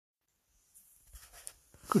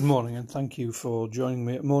Good morning, and thank you for joining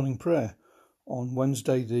me at morning prayer on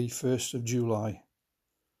Wednesday, the 1st of July.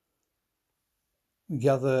 We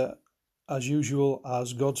gather as usual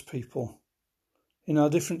as God's people in our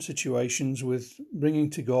different situations with bringing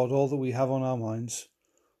to God all that we have on our minds,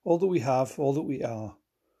 all that we have, all that we are,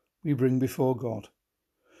 we bring before God.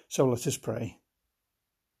 So let us pray.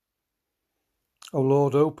 O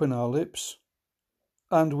Lord, open our lips,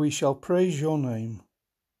 and we shall praise your name.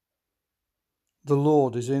 The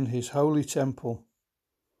Lord is in his holy temple.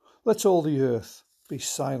 Let all the earth be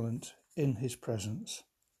silent in his presence.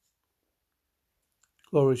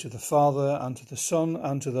 Glory to the Father, and to the Son,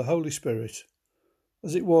 and to the Holy Spirit,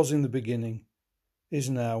 as it was in the beginning, is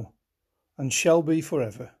now, and shall be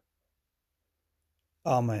forever.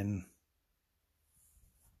 Amen.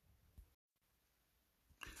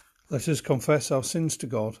 Let us confess our sins to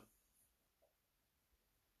God.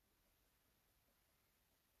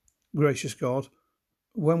 Gracious God,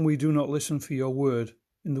 when we do not listen for your word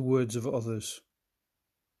in the words of others,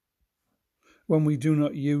 when we do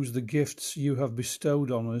not use the gifts you have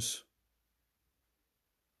bestowed on us,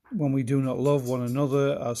 when we do not love one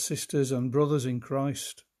another as sisters and brothers in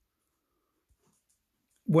Christ,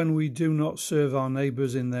 when we do not serve our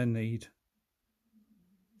neighbours in their need,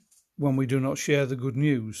 when we do not share the good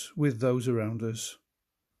news with those around us.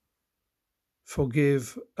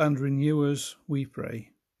 Forgive and renew us, we pray.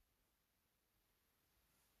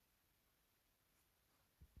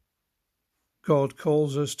 God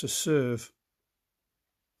calls us to serve.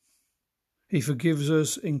 He forgives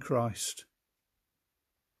us in Christ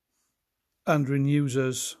and renews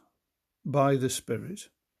us by the Spirit.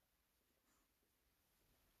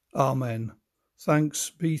 Amen.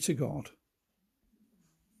 Thanks be to God.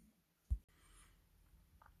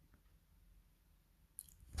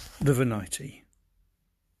 The Venite.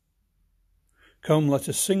 Come, let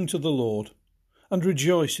us sing to the Lord, and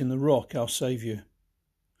rejoice in the rock our Saviour.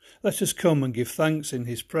 Let us come and give thanks in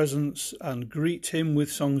his presence, and greet him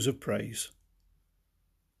with songs of praise.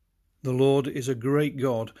 The Lord is a great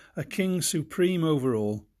God, a King supreme over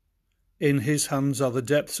all. In his hands are the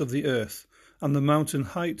depths of the earth, and the mountain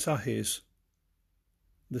heights are his.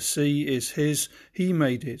 The sea is his, he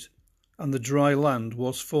made it, and the dry land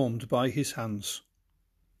was formed by his hands.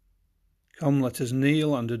 Come, let us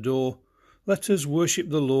kneel and adore, let us worship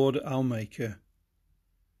the Lord our Maker.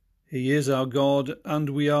 He is our God, and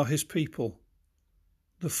we are his people.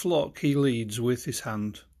 The flock he leads with his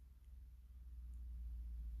hand.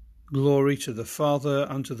 Glory to the Father,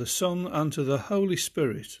 and to the Son, and to the Holy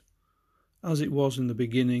Spirit, as it was in the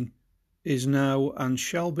beginning, is now, and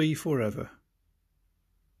shall be forever.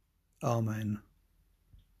 Amen.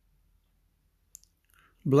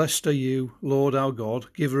 Blessed are you, Lord our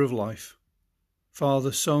God, giver of life,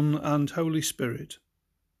 Father, Son, and Holy Spirit.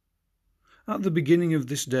 At the beginning of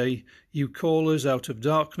this day, you call us out of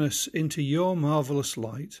darkness into your marvellous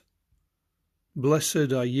light.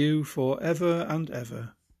 Blessed are you for ever and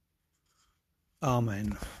ever.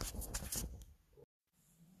 Amen.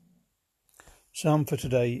 Psalm for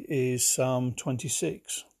today is Psalm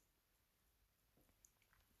 26.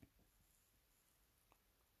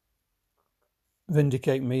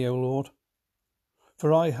 Vindicate me, O Lord,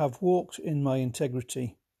 for I have walked in my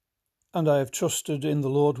integrity, and I have trusted in the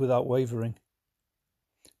Lord without wavering.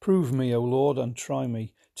 Prove me, O Lord, and try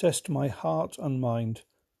me. Test my heart and mind,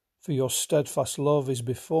 for your steadfast love is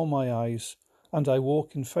before my eyes, and I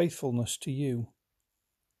walk in faithfulness to you.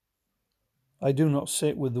 I do not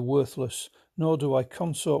sit with the worthless, nor do I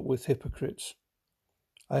consort with hypocrites.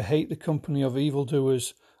 I hate the company of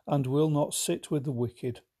evildoers, and will not sit with the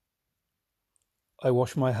wicked. I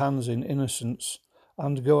wash my hands in innocence,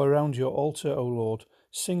 and go around your altar, O Lord,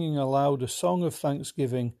 singing aloud a song of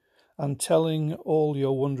thanksgiving, and telling all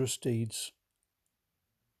your wondrous deeds.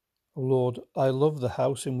 O Lord, I love the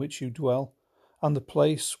house in which you dwell, and the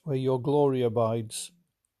place where your glory abides.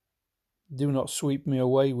 Do not sweep me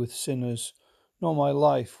away with sinners, nor my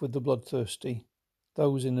life with the bloodthirsty,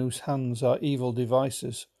 those in whose hands are evil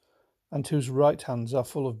devices, and whose right hands are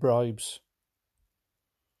full of bribes.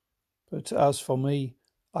 But as for me,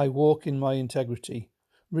 I walk in my integrity.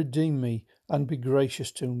 Redeem me, and be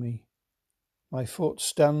gracious to me. My foot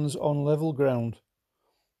stands on level ground.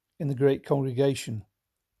 In the great congregation,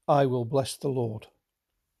 I will bless the Lord.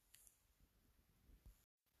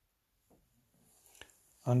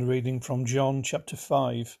 And reading from John chapter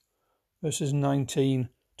 5, verses 19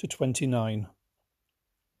 to 29.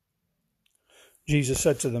 Jesus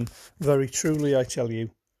said to them, Very truly I tell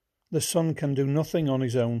you, the Son can do nothing on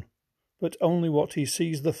his own, but only what he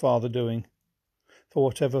sees the Father doing. For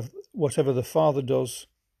whatever the Father does,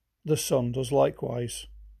 the Son does likewise.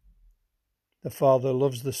 The Father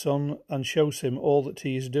loves the Son and shows him all that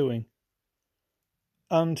he is doing.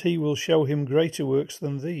 And he will show him greater works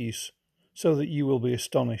than these, so that you will be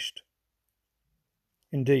astonished.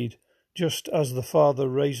 Indeed, just as the Father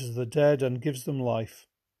raises the dead and gives them life,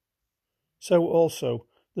 so also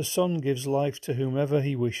the Son gives life to whomever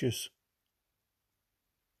he wishes.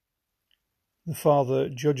 The Father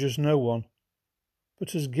judges no one,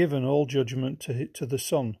 but has given all judgment to the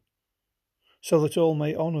Son, so that all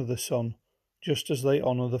may honour the Son, just as they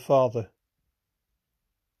honour the Father.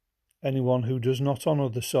 Anyone who does not honour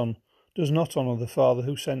the Son does not honour the Father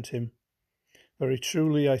who sent him. Very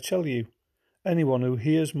truly I tell you, anyone who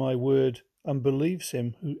hears my word and believes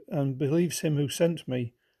him who sent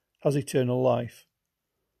me has eternal life,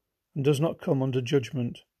 and does not come under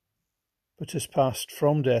judgment, but has passed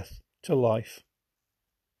from death to life.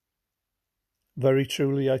 Very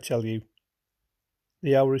truly I tell you,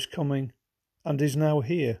 the hour is coming, and is now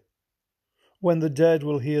here, when the dead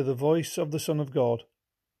will hear the voice of the Son of God,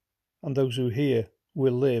 and those who hear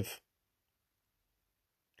will live.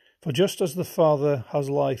 For just as the Father has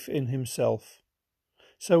life in himself,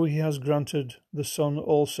 so he has granted the Son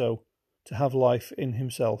also to have life in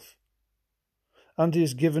himself. And he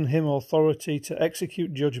has given him authority to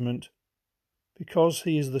execute judgment, because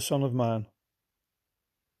he is the Son of Man.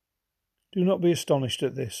 Do not be astonished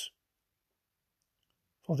at this,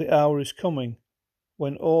 for the hour is coming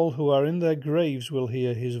when all who are in their graves will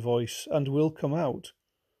hear his voice and will come out,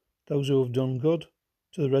 those who have done good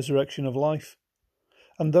to the resurrection of life,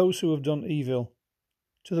 and those who have done evil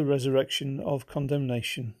to the resurrection of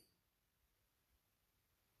condemnation.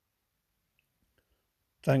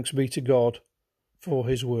 Thanks be to God for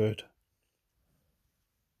his word.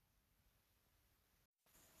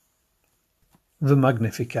 The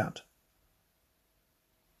Magnificat.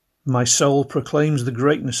 My soul proclaims the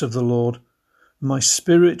greatness of the Lord. My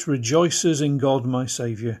spirit rejoices in God my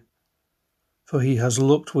Saviour. For he has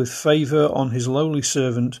looked with favour on his lowly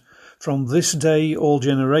servant. From this day all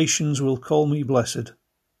generations will call me blessed.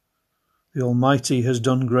 The Almighty has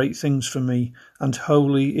done great things for me, and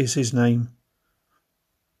holy is his name.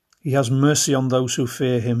 He has mercy on those who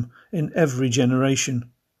fear him in every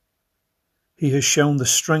generation. He has shown the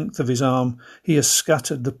strength of his arm. He has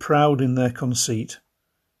scattered the proud in their conceit.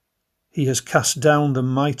 He has cast down the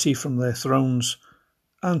mighty from their thrones,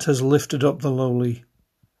 and has lifted up the lowly.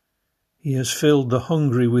 He has filled the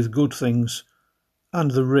hungry with good things,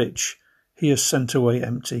 and the rich he has sent away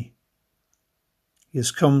empty. He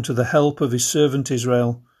has come to the help of his servant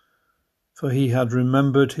Israel, for he had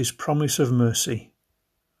remembered his promise of mercy,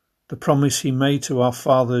 the promise he made to our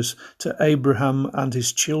fathers, to Abraham and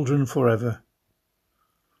his children forever.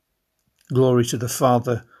 Glory to the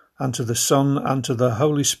Father, and to the Son, and to the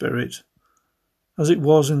Holy Spirit, as it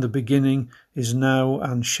was in the beginning, is now,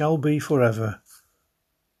 and shall be forever.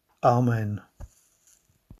 Amen.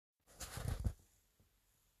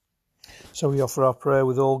 So we offer our prayer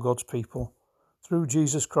with all God's people, through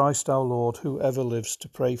Jesus Christ our Lord, who ever lives to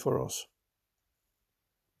pray for us.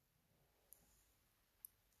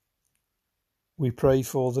 We pray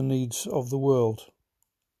for the needs of the world.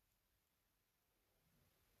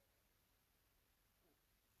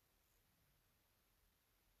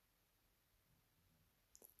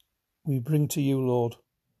 We bring to you, Lord,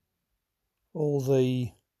 all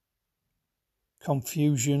the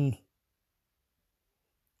confusion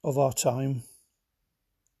of our time.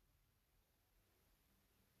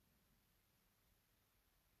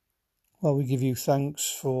 Well, we give you thanks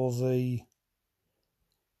for the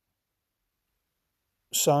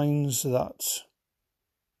signs that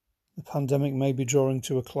the pandemic may be drawing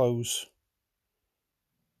to a close.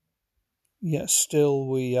 Yet still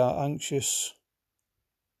we are anxious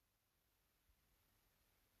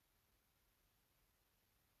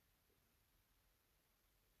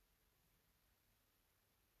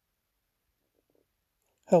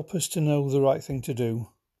help us to know the right thing to do.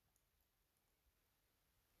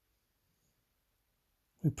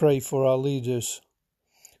 We pray for our leaders,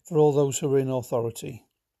 for all those who are in authority.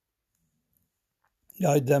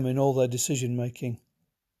 Guide them in all their decision making.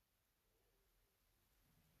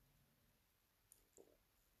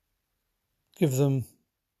 Give them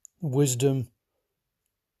wisdom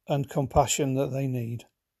and compassion that they need.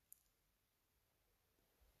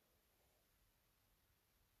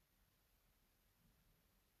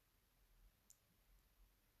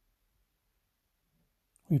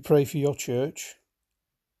 We pray for your church.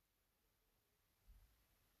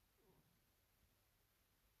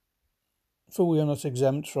 For we are not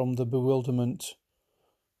exempt from the bewilderment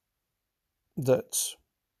that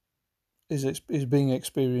is being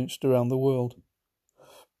experienced around the world.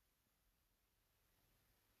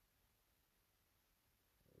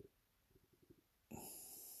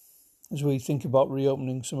 as we think about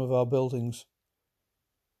reopening some of our buildings.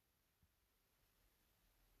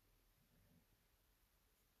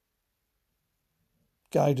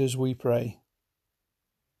 Guide us, we pray.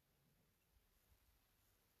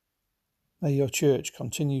 May your church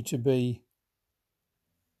continue to be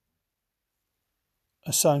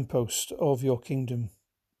a signpost of your kingdom.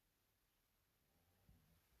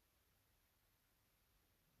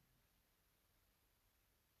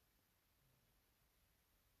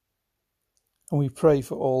 And we pray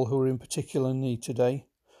for all who are in particular need today,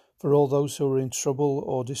 for all those who are in trouble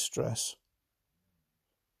or distress,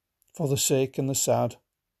 for the sick and the sad,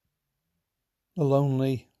 the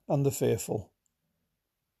lonely and the fearful.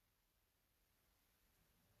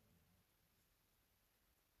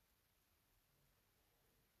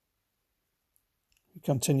 We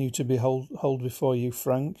continue to hold before you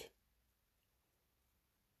Frank,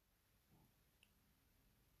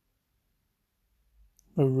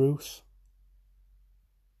 Ruth,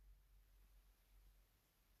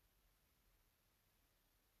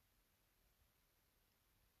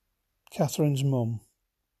 Catherine's mum,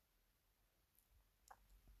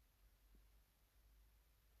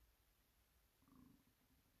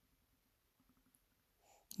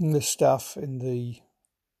 and the staff in the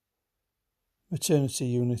maternity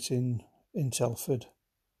unit in Telford.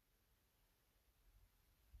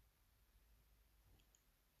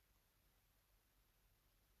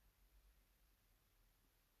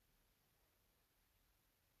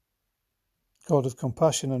 God of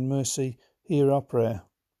compassion and mercy, hear our prayer.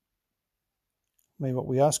 May what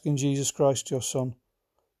we ask in Jesus Christ, your Son,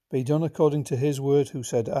 be done according to his word, who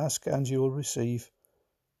said, "Ask and you will receive,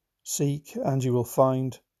 seek and you will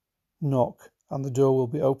find, knock and the door will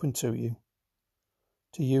be opened to you."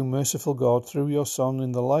 To you, merciful God, through your Son,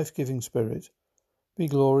 in the life-giving Spirit, be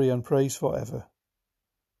glory and praise forever.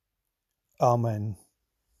 Amen.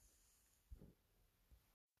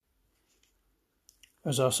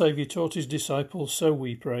 As our Saviour taught his disciples, so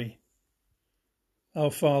we pray.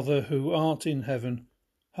 Our Father, who art in heaven,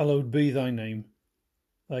 hallowed be thy name.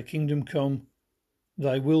 Thy kingdom come,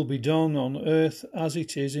 thy will be done on earth as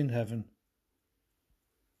it is in heaven.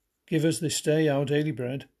 Give us this day our daily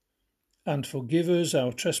bread, and forgive us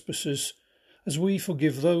our trespasses, as we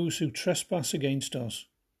forgive those who trespass against us.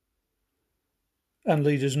 And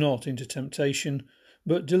lead us not into temptation,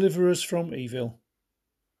 but deliver us from evil.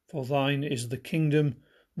 For thine is the kingdom,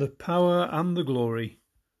 the power, and the glory,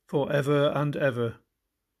 for ever and ever.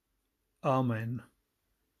 Amen.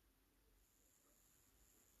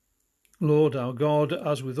 Lord our God,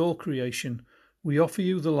 as with all creation, we offer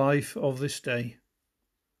you the life of this day.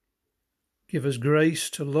 Give us grace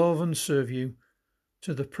to love and serve you,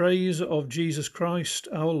 to the praise of Jesus Christ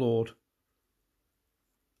our Lord.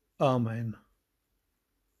 Amen.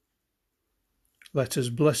 Let us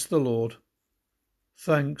bless the Lord.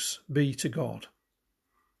 Thanks be to God.